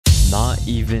Not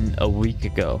even a week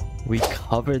ago, we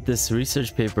covered this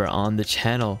research paper on the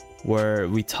channel where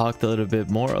we talked a little bit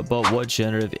more about what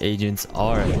generative agents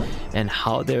are and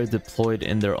how they're deployed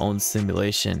in their own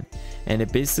simulation. And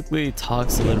it basically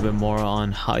talks a little bit more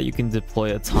on how you can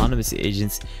deploy autonomous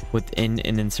agents within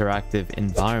an interactive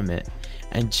environment.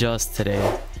 And just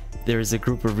today, there is a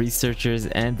group of researchers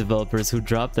and developers who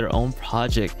dropped their own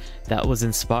project that was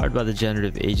inspired by the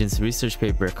generative agents research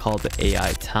paper called the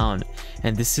AI Town.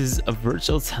 And this is a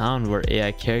virtual town where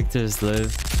AI characters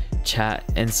live, chat,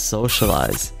 and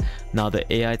socialize. Now,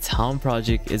 the AI Town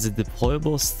project is a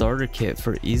deployable starter kit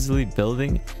for easily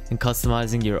building and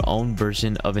customizing your own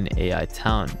version of an AI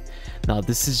town. Now,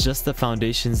 this is just the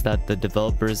foundations that the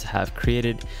developers have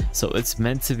created, so it's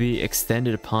meant to be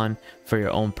extended upon for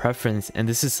your own preference. And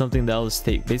this is something that will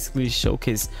basically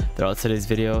showcase throughout today's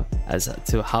video as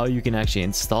to how you can actually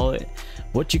install it,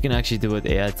 what you can actually do with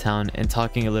AI Town, and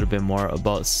talking a little bit more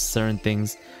about certain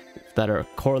things that are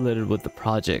correlated with the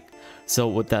project. So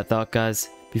with that thought, guys,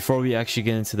 before we actually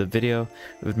get into the video,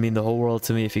 it would mean the whole world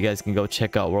to me if you guys can go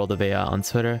check out World of AI on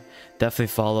Twitter. Definitely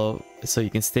follow so you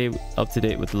can stay up to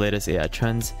date with the latest AI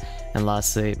trends. And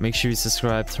lastly, make sure you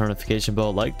subscribe, turn notification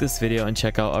bell, like this video, and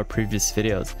check out our previous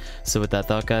videos. So with that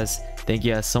thought, guys, thank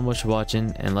you guys so much for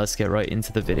watching, and let's get right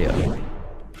into the video.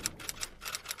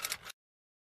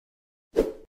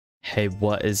 Hey,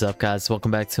 what is up, guys?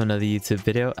 Welcome back to another YouTube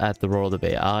video at the World of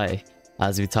AI.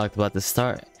 As we talked about at the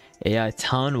start, AI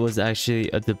Town was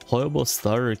actually a deployable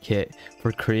starter kit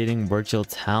for creating virtual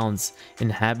towns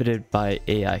inhabited by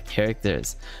AI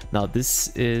characters. Now, this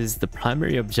is the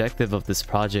primary objective of this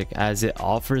project, as it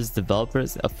offers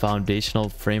developers a foundational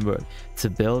framework to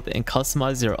build and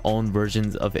customize their own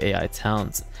versions of AI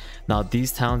towns. Now,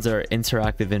 these towns are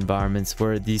interactive environments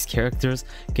where these characters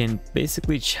can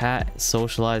basically chat,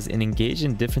 socialize, and engage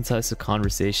in different types of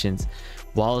conversations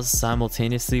while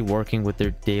simultaneously working with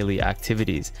their daily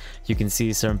activities. You can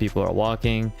see certain people are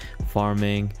walking,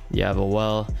 farming, you have a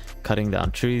well, cutting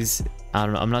down trees. I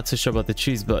don't know, I'm not too sure about the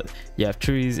trees, but you have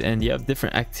trees and you have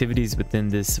different activities within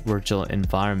this virtual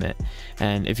environment.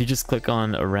 And if you just click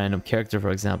on a random character,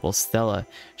 for example, Stella,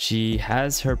 she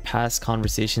has her past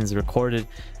conversations recorded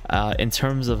in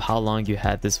terms of how long you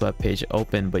had this web page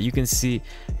open, but you can see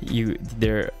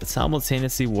they're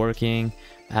simultaneously working,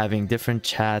 having different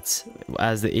chats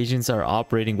as the agents are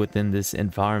operating within this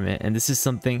environment. And this is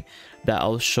something that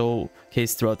I'll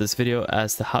showcase throughout this video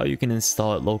as to how you can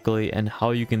install it locally and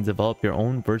how you can develop your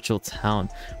own virtual town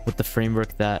with the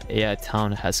framework that AI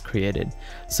Town has created.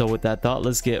 So with that thought,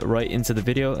 let's get right into the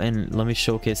video and let me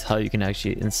showcase how you can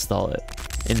actually install it.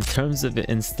 In terms of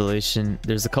installation,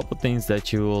 there's a couple things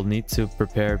that you will need to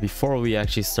prepare before we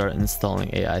actually start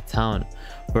installing AI Town.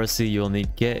 Firstly, you'll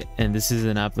need Git, and this is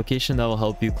an application that will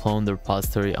help you clone the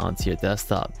repository onto your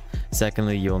desktop.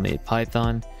 Secondly, you'll need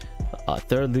Python.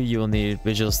 Thirdly, you will need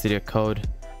Visual Studio Code.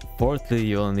 Fourthly,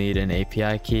 you will need an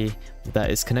API key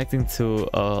that is connecting to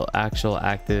an actual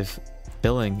active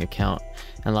billing account.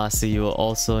 And lastly, you will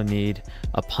also need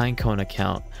a Pinecone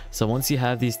account. So once you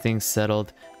have these things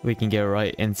settled, we can get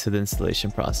right into the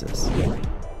installation process.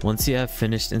 Once you have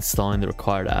finished installing the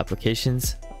required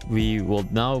applications, we will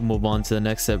now move on to the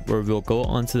next step where we'll go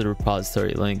onto the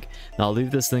repository link. Now, I'll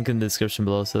leave this link in the description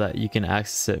below so that you can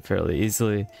access it fairly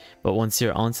easily. But once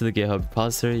you're onto the GitHub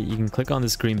repository, you can click on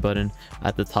this green button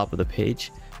at the top of the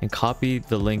page and copy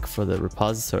the link for the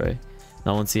repository.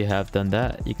 Now, once you have done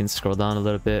that, you can scroll down a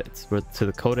little bit to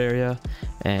the code area,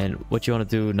 and what you want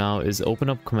to do now is open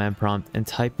up command prompt and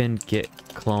type in git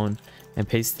clone and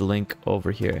paste the link over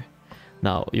here.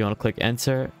 Now, you want to click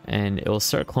enter and it will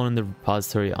start cloning the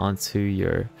repository onto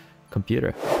your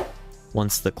computer.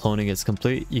 Once the cloning is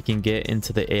complete, you can get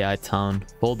into the AI Town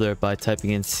folder by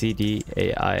typing in cd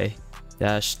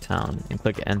AI-town and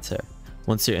click enter.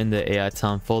 Once you're in the AI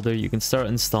Town folder, you can start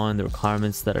installing the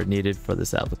requirements that are needed for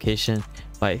this application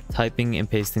by typing and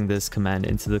pasting this command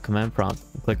into the command prompt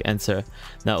and click enter.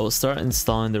 Now, it will start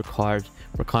installing the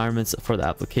requirements for the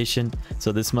application,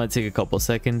 so this might take a couple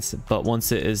seconds, but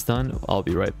once it is done, I'll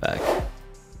be right back.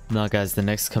 Now, guys, the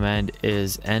next command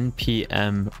is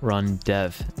npm run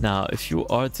dev. Now, if you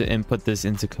are to input this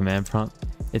into command prompt,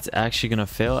 it's actually going to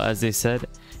fail. As they said,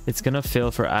 it's going to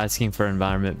fail for asking for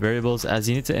environment variables, as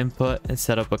you need to input and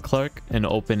set up a Clerk and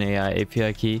OpenAI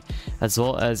API key, as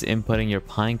well as inputting your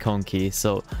Pinecone key.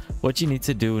 So what you need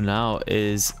to do now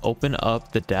is open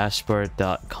up the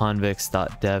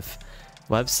dashboard.convix.dev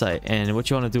website, and what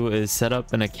you want to do is set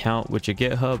up an account with your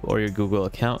GitHub or your Google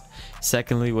account.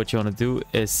 Secondly, what you want to do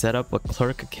is set up a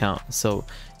Clerk account. So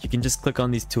you can just click on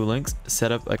these two links,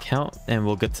 set up account, and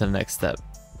we'll get to the next step.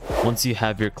 Once you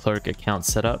have your clerk account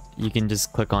set up, you can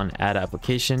just click on add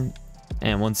application.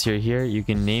 And once you're here, you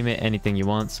can name it anything you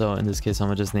want. So in this case, I'm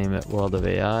gonna just name it World of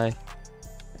AI.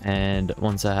 And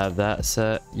once I have that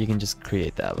set, you can just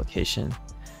create the application.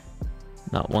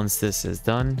 Now, once this is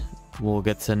done, we'll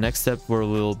get to the next step where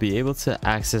we'll be able to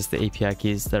access the API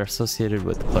keys that are associated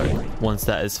with Clerk. Once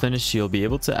that is finished, you'll be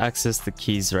able to access the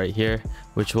keys right here,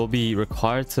 which will be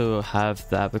required to have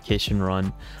the application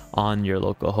run on your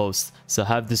local host. So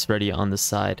have this ready on the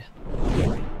side.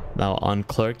 Now on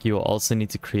Clerk, you will also need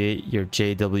to create your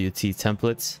JWT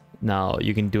templates. Now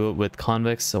you can do it with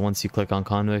Convex. So once you click on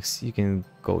Convex, you can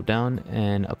go down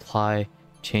and apply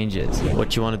changes.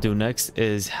 What you want to do next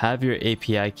is have your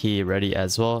API key ready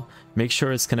as well. Make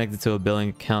sure it's connected to a billing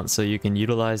account so you can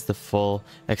utilize the full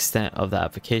extent of the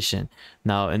application.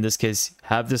 Now in this case,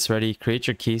 have this ready, create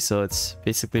your key so it's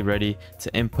basically ready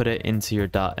to input it into your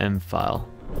 .m file.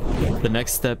 The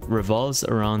next step revolves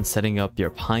around setting up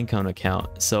your Pinecone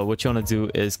account. So what you want to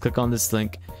do is click on this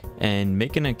link and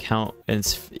make an account.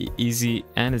 It's easy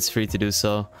and it's free to do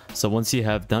so. So once you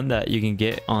have done that, you can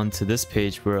get onto this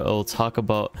page where it'll talk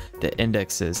about the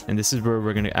indexes, and this is where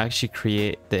we're going to actually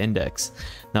create the index.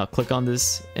 Now click on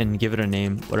this and give it a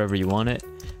name, whatever you want it.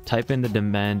 Type in the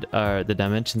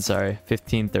dimension,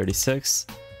 1536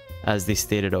 as they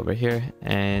stated over here,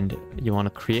 and you want to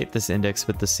create this index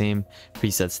with the same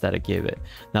presets that it gave it.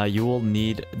 Now you will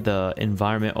need the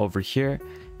environment over here,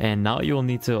 and now you will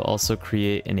need to also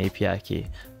create an API key.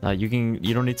 Now you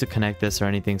don't need to connect this or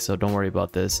anything, so don't worry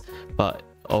about this. But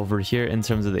over here in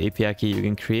terms of the API key, you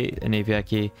can create an API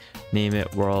key, name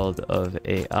it World of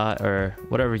AI or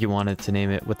whatever you wanted to name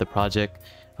it with the project.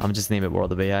 I'm just name it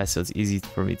World of AI so it's easy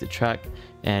for me to track,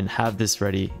 and have this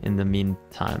ready in the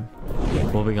meantime.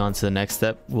 Moving on to the next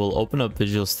step, we'll open up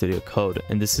Visual Studio Code,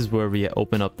 and this is where we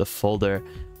open up the folder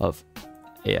of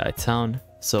AI Town.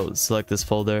 So select this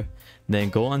folder, then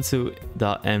go on to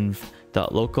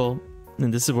 .env.local,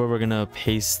 and this is where we're gonna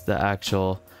paste the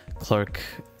actual Clerk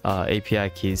API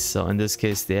keys. So in this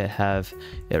case, they have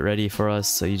it ready for us.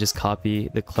 So you just copy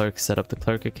the Clerk, set up the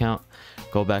Clerk account,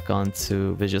 go back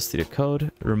onto Visual Studio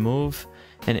Code, remove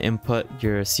and input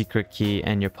your secret key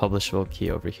and your publishable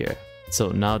key over here. So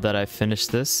now that I've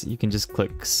finished this, you can just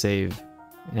click save,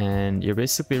 and you're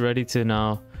basically ready to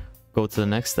now go to the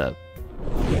next step.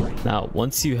 Now,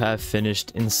 once you have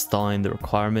finished installing the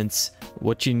requirements,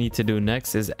 what you need to do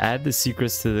next is add the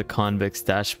secrets to the Convex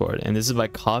dashboard. And this is by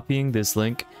copying this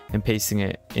link and pasting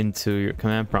it into your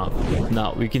command prompt.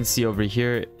 Now, we can see over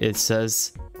here, it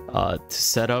says to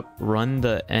set up, run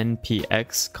the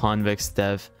npx convex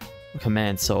dev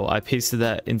command. So I pasted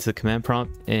that into the command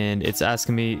prompt, and it's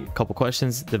asking me a couple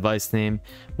questions: device name,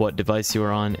 what device you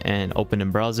are on, and open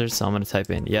in browser. So I'm going to type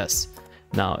in yes.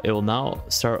 Now it will now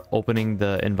start opening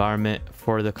the environment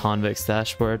for the Convex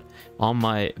dashboard on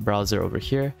my browser over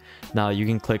here. Now you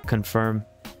can click confirm,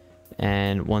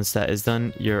 and once that is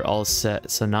done, you're all set.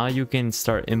 So now you can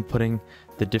start inputting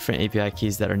the different API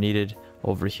keys that are needed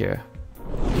over here.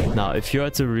 Now if you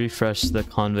had to refresh the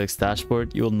Convex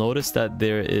dashboard, you'll notice that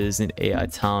there is an AI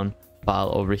Town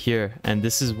file over here, and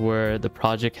this is where the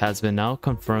project has been now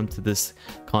confirmed to this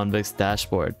Convex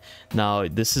dashboard. Now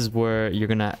this is where you're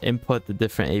gonna input the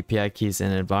different API keys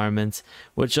and environments,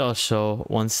 which I'll show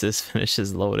once this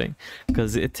finishes loading,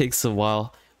 because it takes a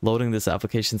while loading this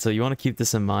application. So you want to keep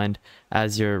this in mind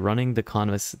as you're running the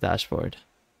Convex dashboard.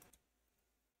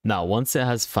 Now, once it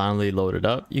has finally loaded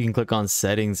up, you can click on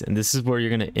settings, and this is where you're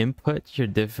going to input your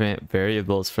different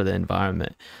variables for the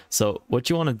environment. So what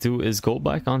you want to do is go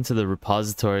back onto the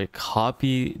repository,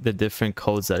 copy the different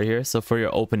codes that are here. So for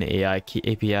your OpenAI key,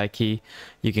 API key,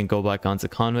 you can go back onto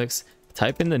Convex,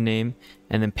 type in the name,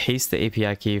 and then paste the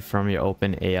API key from your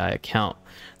OpenAI account.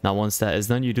 Now, once that is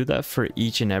done, you do that for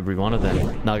each and every one of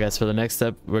them. Now, guys, for the next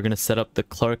step, we're going to set up the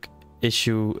Clerk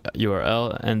issue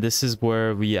URL, and this is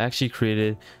where we actually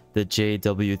created the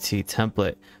JWT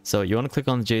template. So you want to click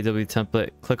on the JWT template,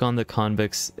 click on the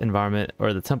Convex environment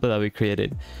or the template that we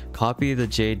created, copy the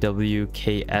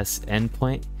JWKS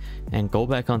endpoint, and go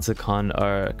back onto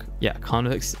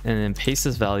Convex, and then paste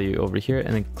this value over here,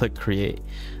 and then click create.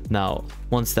 Now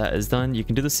once that is done, you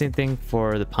can do the same thing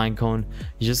for the Pinecone.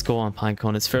 You just go on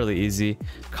Pinecone, it's fairly easy,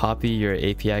 copy your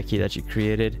API key that you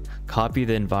created, copy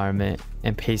the environment,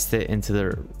 and paste it into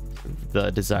the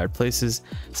the desired places.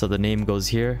 So the name goes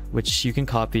here, which you can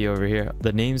copy over here.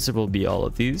 The names will be all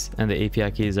of these, and the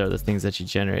API keys are the things that you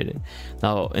generated.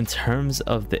 Now, in terms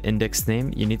of the index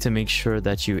name, you need to make sure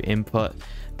that you input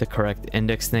the correct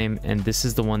index name, and this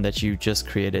is the one that you just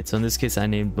created. So in this case, I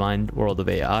named mine World of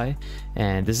AI,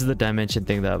 and this is the dimension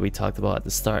thing that we talked about at the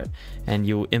start, and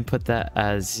you input that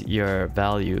as your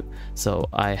value. So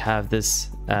I have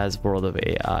this as World of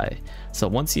AI. So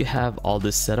once you have all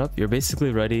this set up, you're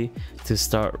basically ready to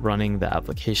start running the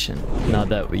application. Now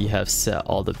that we have set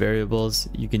all the variables,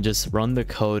 you can just run the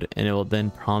code, and it will then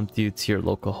prompt you to your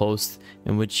local host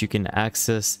in which you can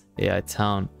access AI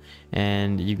Town.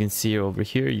 And you can see over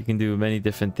here, you can do many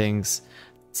different things,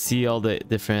 see all the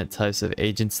different types of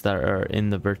agents that are in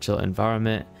the virtual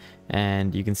environment,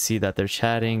 and you can see that they're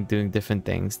chatting, doing different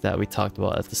things that we talked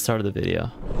about at the start of the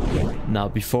video. Now,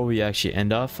 before we actually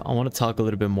end off, I want to talk a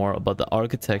little bit more about the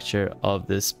architecture of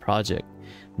this project.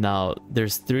 Now,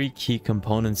 there's three key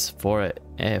components for it.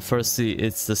 Firstly,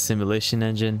 it's the simulation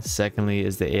engine. Secondly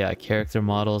is the AI character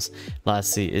models.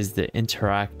 Lastly is the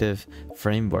interactive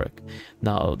framework.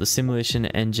 Now, the simulation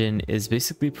engine is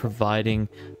basically providing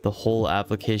the whole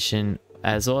application,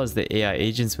 as well as the AI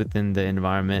agents within the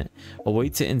environment, a way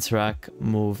to interact,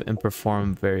 move, and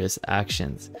perform various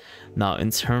actions. Now,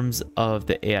 in terms of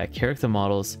the AI character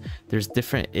models, there's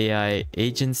different AI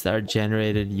agents that are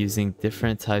generated using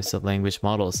different types of language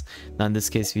models. Now, in this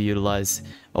case, we utilize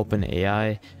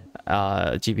OpenAI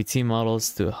GPT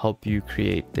models to help you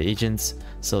create the agents.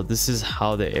 So this is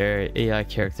how the AI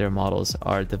character models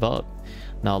are developed.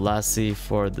 Now, lastly,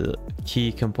 for the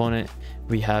key component,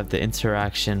 we have the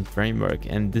interaction framework,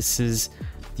 and this is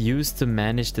used to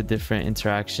manage the different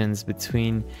interactions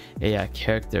between AI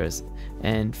characters.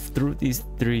 And through these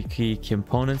three key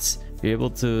components, you're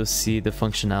able to see the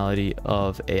functionality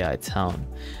of AI Town.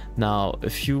 Now,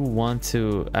 if you want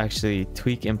to actually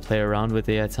tweak and play around with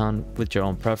AI Town with your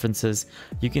own preferences,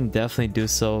 you can definitely do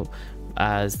so,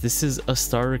 as this is a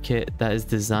starter kit that is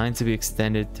designed to be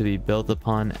extended, to be built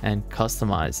upon and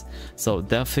customized. So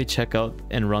definitely check out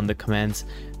and run the commands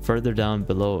further down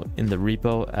below in the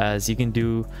repo, as you can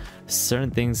do certain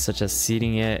things such as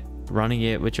seeding it, running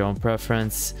it with your own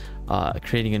preference,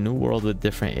 creating a new world with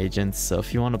different agents. So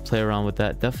if you want to play around with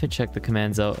that, definitely check the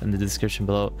commands out in the description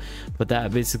below. But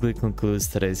that basically concludes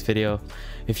today's video.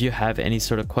 If you have any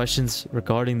sort of questions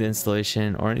regarding the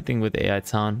installation or anything with AI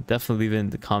Town, definitely leave it in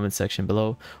the comment section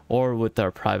below or with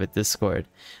our private Discord.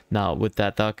 Now, with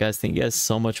that thought, guys, thank you guys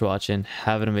so much for watching.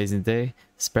 Have an amazing day.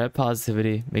 Spread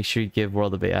positivity. Make sure you give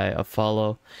World of AI a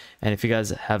follow, and if you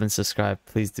guys haven't subscribed,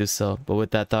 please do so. But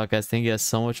with that thought, guys, thank you guys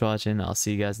so much for watching. I'll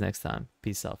see you guys next time.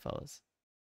 Peace out, fellas.